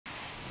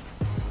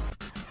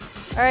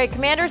All right,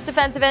 Commanders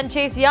defensive end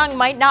Chase Young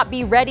might not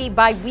be ready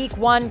by week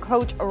 1.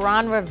 Coach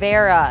Ron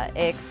Rivera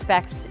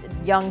expects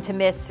Young to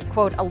miss,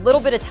 quote, a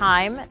little bit of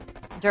time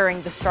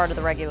during the start of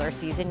the regular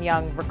season.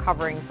 Young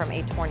recovering from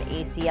a torn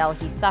ACL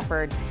he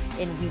suffered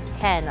in week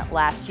 10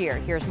 last year.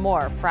 Here's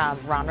more from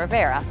Ron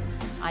Rivera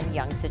on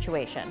Young's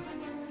situation.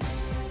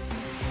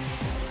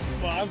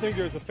 Well, I don't think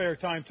there's a fair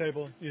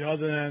timetable,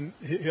 other than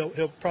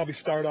he'll probably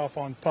start off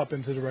on PUP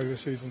into the regular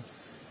season,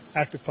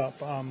 active PUP.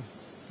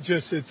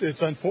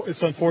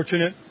 It's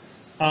unfortunate,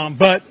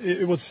 but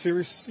it was a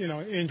serious,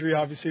 injury,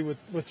 obviously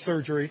with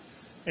surgery,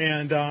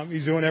 and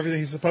he's doing everything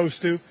he's supposed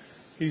to.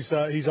 He's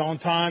on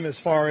time as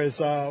far as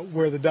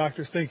where the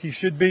doctors think he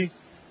should be,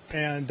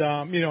 and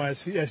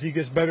as he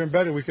gets better and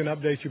better, we can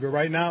update you. But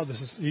right now,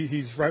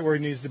 he's right where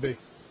he needs to be.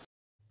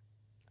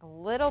 A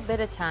little bit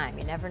of time.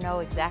 You never know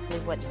exactly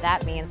what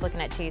that means.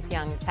 Looking at Chase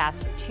Young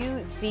past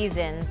 2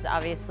 seasons,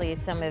 obviously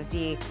some of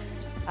the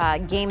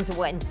games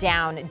went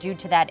down due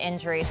to that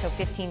injury. So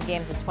 15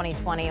 games in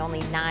 2020, only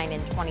 9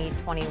 in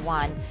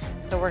 2021.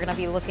 So we're going to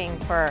be looking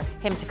for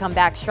him to come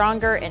back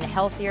stronger and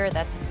healthier.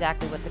 That's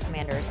exactly what the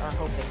Commanders are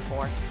hoping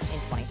for in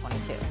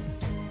 2022.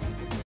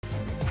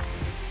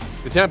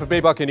 The Tampa Bay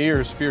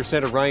Buccaneers fear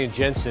center Ryan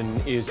Jensen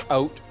is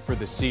out for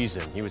the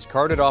season. He was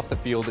carted off the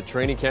field at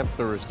training camp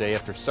Thursday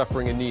after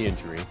suffering a knee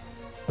injury.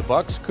 The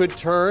Bucs could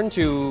turn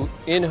to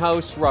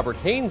in-house Robert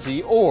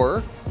Hainsey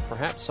or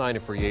perhaps sign a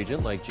free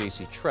agent like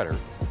J.C. Tretter.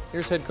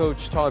 Here's head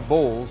coach Todd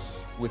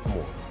Bowles with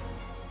more.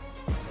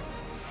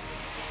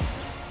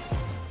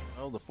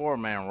 Well, the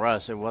 4-man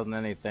rush, it wasn't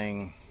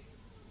anything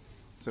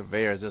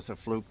severe. It's just a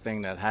fluke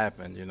thing that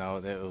happened. It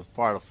was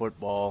part of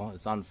football.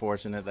 It's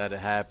unfortunate that it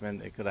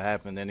happened. It could have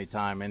happened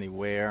anytime,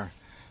 anywhere.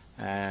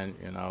 And,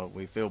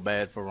 we feel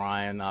bad for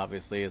Ryan.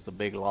 Obviously, it's a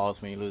big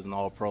loss when you lose an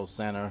all-pro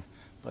center.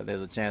 But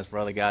there's a chance for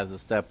other guys to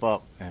step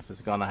up. And if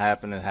it's going to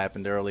happen, it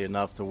happened early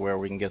enough to where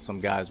we can get some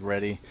guys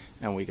ready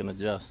and we can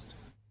adjust.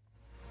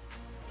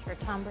 Sure,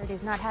 Tom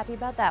Brady's not happy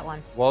about that one.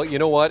 Well, you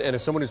know what? And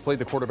as someone who's played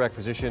the quarterback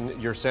position,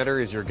 your center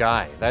is your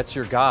guy. That's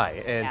your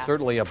guy. And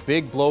certainly a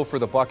big blow for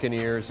the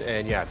Buccaneers.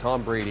 And yeah,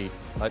 Tom Brady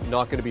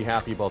not going to be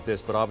happy about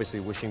this, but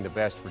obviously wishing the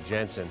best for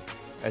Jensen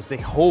as they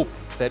hope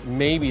that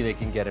maybe they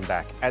can get him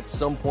back at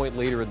some point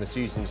later in the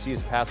season. You see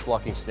his pass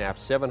blocking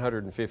snaps,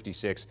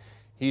 756.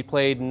 He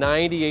played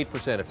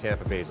 98% of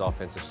Tampa Bay's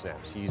offensive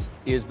snaps. He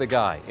is the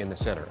guy in the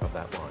center of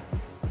that line.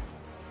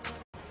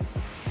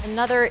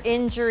 Another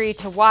injury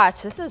to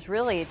watch. This is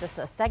really just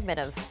a segment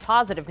of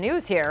positive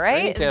news here,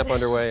 right? Training camp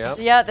underway, yeah.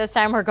 Yeah, this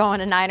time we're going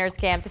to Niners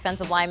camp.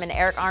 Defensive lineman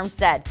Eric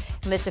Armstead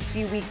missed a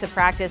few weeks of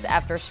practice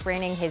after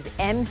spraining his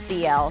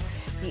MCL.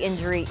 The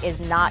injury is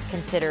not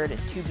considered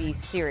to be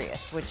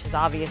serious, which is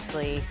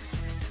obviously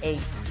a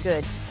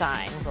good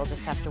sign. We'll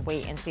just have to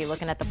wait and see.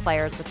 Looking at the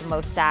players with the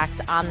most sacks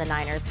on the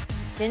Niners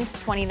since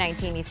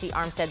 2019, you see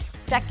Armstead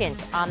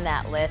second on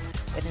that list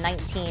with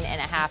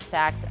 19.5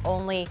 sacks,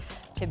 only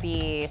to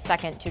be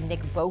second to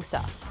Nick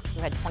Bosa,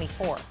 who had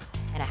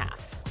 24.5.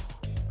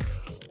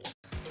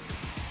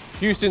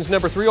 Houston's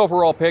number 3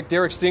 overall pick,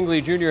 Derek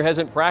Stingley Jr.,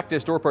 hasn't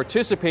practiced or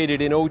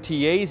participated in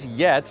OTAs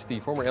yet. The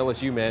former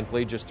LSU man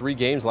played just 3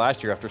 games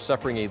last year after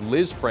suffering a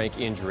Liz Frank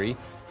injury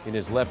in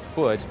his left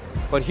foot.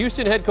 But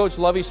Houston head coach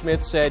Lovie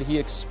Smith said he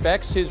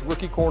expects his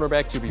rookie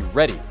cornerback to be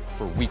ready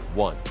for week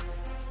 1.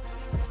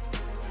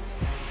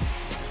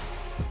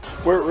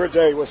 We're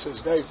day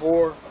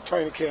 4,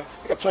 training camp.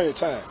 We got plenty of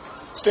time.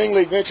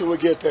 Stingley eventually will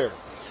get there.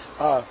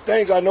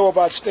 Things I know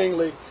about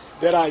Stingley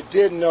that I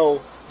didn't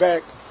know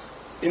back,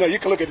 you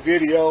can look at the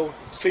video,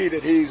 see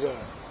that he's an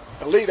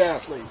elite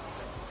athlete.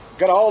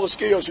 Got all the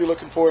skills you're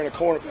looking for in a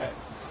cornerback.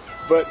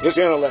 But his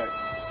intellect,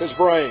 his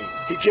brain,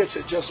 he gets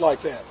it just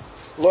like that.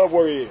 Love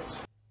where he is.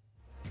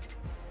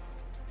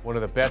 One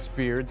of the best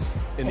beards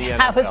in the NFL.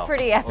 That was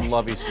pretty epic. On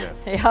Lovie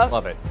Smith. Yep.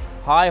 Love it.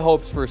 High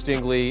hopes for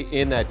Stingley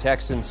in that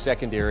Texans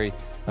secondary.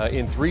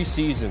 In 3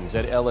 seasons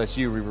at LSU,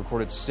 he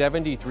recorded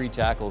 73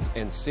 tackles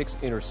and 6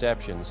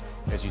 interceptions.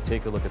 As you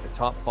take a look at the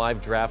top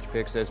 5 draft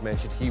picks, as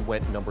mentioned, he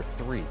went number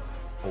 3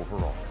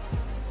 overall.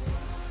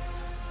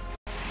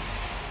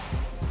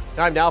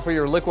 Time now for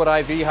your Liquid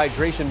IV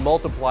Hydration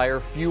Multiplier.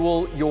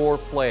 Fuel your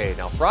play.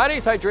 Now,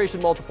 Friday's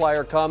Hydration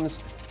Multiplier comes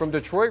from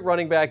Detroit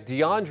running back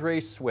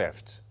DeAndre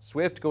Swift.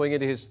 Swift going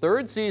into his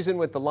 3rd season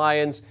with the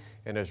Lions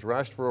and has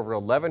rushed for over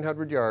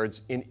 1,100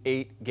 yards in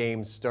 8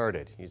 games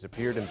started. He's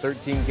appeared in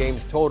 13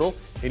 games total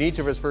in each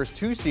of his first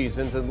 2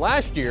 seasons, and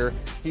last year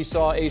he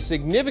saw a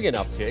significant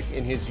uptick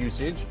in his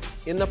usage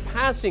in the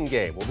passing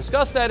game. We'll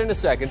discuss that in a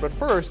second, but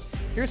first,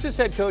 here's his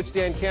head coach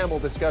Dan Campbell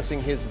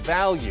discussing his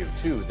value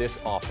to this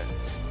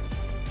offense.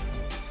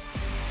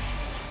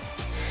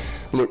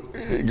 Look,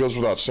 it goes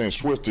without saying,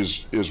 Swift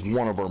is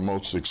one of our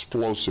most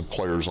explosive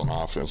players on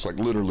offense. Like,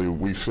 literally,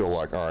 we feel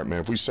like, all right, man,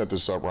 if we set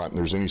this up right and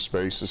there's any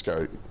space, this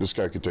guy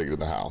could take it to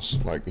the house.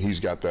 Like, he's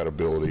got that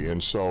ability.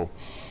 And so,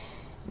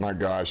 my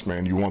gosh,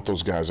 man, you want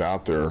those guys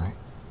out there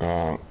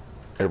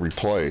every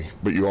play,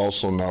 but you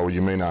also know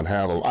you may not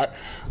have them.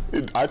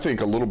 I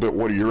think a little bit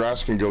what you're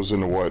asking goes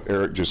into what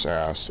Eric just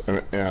asked.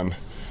 And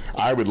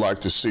I would like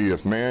to see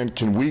if, man,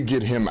 can we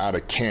get him out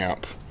of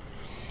camp,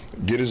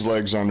 get his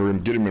legs under him,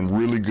 get him in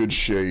really good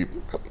shape,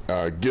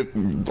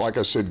 like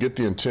I said, get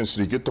the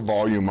intensity, get the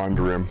volume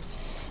under him,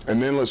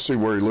 and then let's see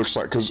where he looks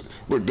like. Because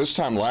look, this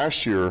time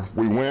last year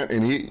we went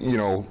and he, you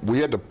know, we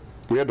had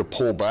to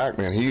pull back,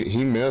 man.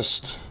 He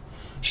missed,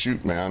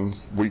 shoot, man,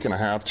 week and a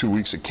half, 2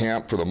 weeks of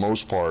camp for the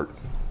most part.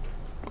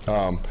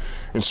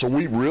 And so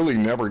we really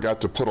never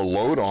got to put a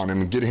load on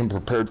him and get him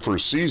prepared for a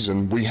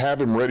season. We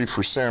have him ready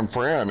for San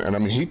Fran, and I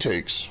mean, he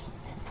takes,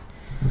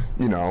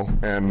 you know,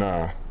 and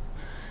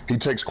he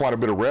takes quite a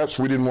bit of reps.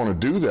 We didn't want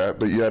to do that,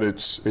 but yet it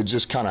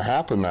just kind of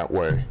happened that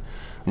way.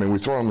 I mean, we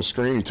throw him the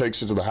screen, he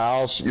takes it to the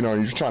house, you know,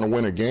 you're trying to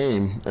win a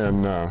game,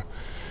 and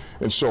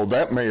so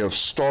that may have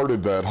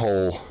started that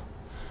whole,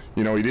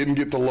 you know, he didn't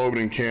get the load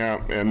in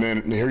camp, and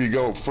then here you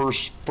go,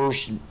 first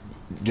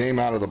game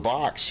out of the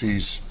box,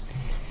 he's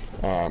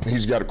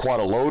got quite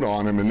a load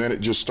on him, and then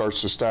it just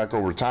starts to stack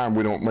over time.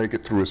 We don't make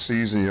it through a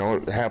season, you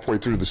know, halfway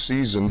through the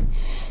season,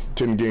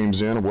 10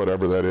 games in or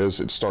whatever that is,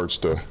 it starts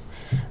to,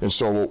 and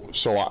so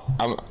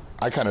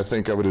I kind of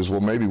think of it as,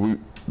 well, maybe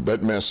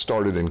that mess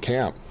started in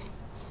camp,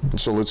 and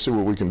so let's see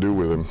what we can do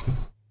with him.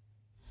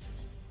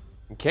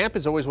 Camp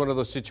is always one of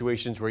those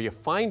situations where you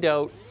find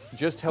out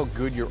just how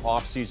good your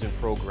off-season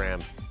program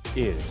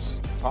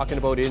is. Talking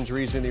about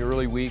injuries in the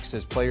early weeks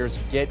as players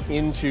get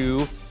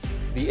into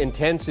the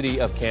intensity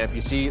of camp.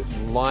 You see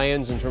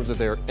Lions in terms of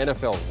their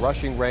NFL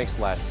rushing ranks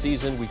last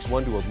season, weeks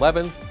 1 to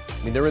 11.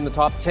 I mean, they're in the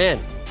top 10,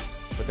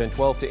 but then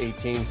 12 to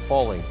 18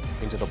 falling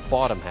into the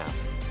bottom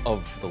half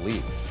of the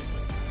league.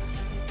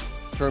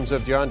 In terms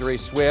of DeAndre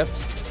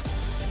Swift,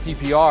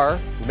 PPR,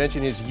 we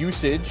mentioned his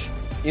usage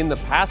in the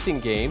passing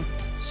game.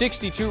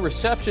 62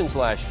 receptions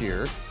last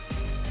year,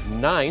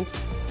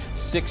 9th,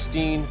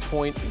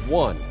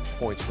 16.1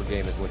 points per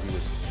game is what he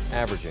was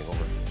averaging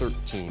over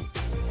 13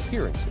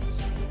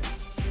 appearances.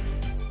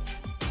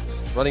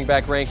 Running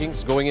back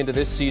rankings going into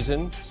this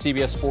season,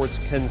 CBS Sports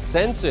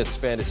consensus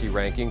fantasy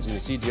rankings, and you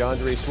see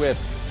DeAndre Swift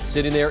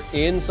sitting there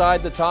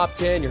inside the top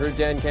 10. You heard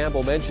Dan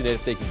Campbell mention it.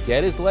 If they can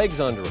get his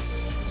legs under him,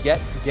 get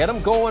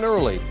him going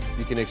early,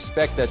 you can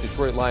expect that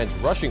Detroit Lions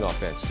rushing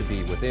offense to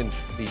be within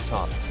the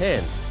top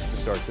 10 to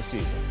start the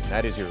season. And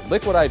that is your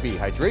Liquid IV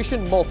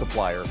Hydration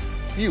Multiplier.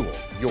 Fuel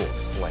your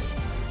play.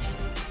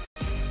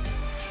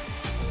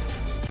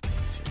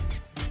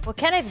 Well,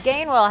 Kenneth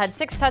Gainwell had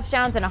 6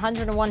 touchdowns and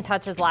 101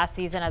 touches last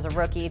season as a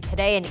rookie.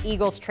 Today in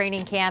Eagles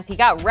training camp, he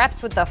got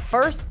reps with the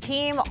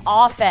first-team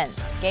offense.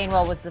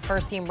 Gainwell was the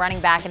first-team running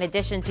back. In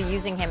addition to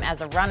using him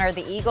as a runner,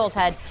 the Eagles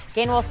had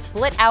Gainwell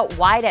split out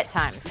wide at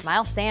times.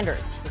 Miles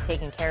Sanders was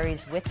taking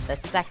carries with the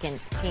second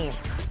team.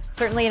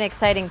 Certainly an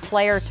exciting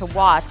player to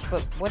watch,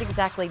 but what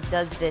exactly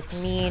does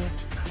this mean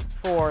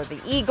for the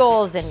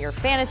Eagles and your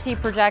fantasy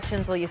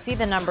projections? Well, you see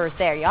the numbers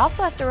there. You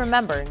also have to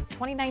remember, in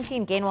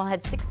 2019, Gainwell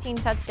had 16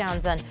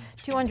 touchdowns on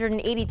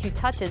 282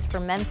 touches for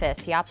Memphis.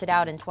 He opted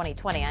out in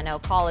 2020. I know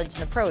college and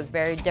the pros,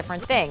 very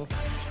different things,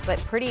 but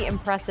pretty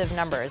impressive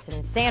numbers.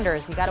 And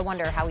Sanders, you got to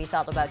wonder how he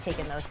felt about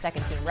taking those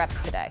second-team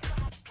reps today.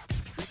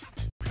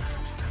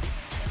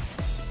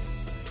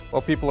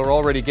 Well, people are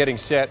already getting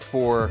set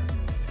for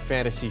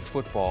fantasy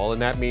football,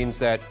 and that means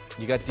that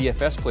you got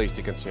DFS plays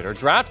to consider.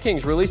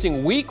 DraftKings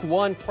releasing Week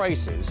 1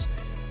 prices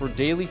for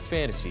daily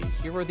fantasy.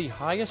 Here are the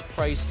highest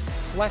priced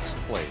flexed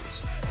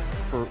plays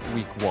for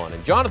Week 1.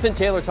 And Jonathan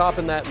Taylor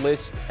topping that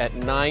list at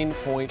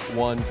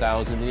 9.1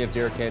 thousand. Then you have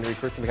Derrick Henry,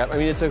 Christian McCaffrey. I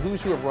mean, it's a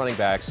who's who of running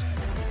backs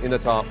in the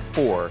top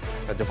 4.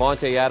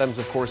 Devontae Adams,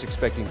 of course,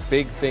 expecting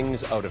big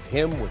things out of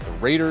him with the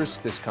Raiders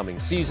this coming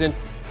season.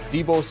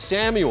 Deebo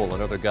Samuel,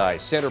 another guy,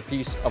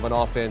 centerpiece of an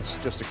offense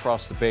just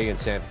across the bay in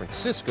San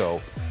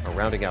Francisco, are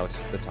rounding out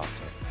the top 10.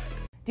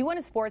 Do you want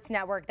a sports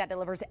network that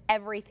delivers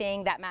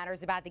everything that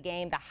matters about the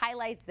game? The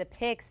highlights, the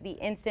picks, the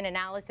instant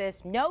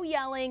analysis, no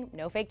yelling,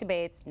 no fake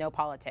debates, no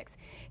politics.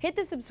 Hit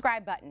the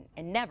subscribe button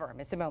and never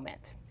miss a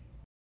moment.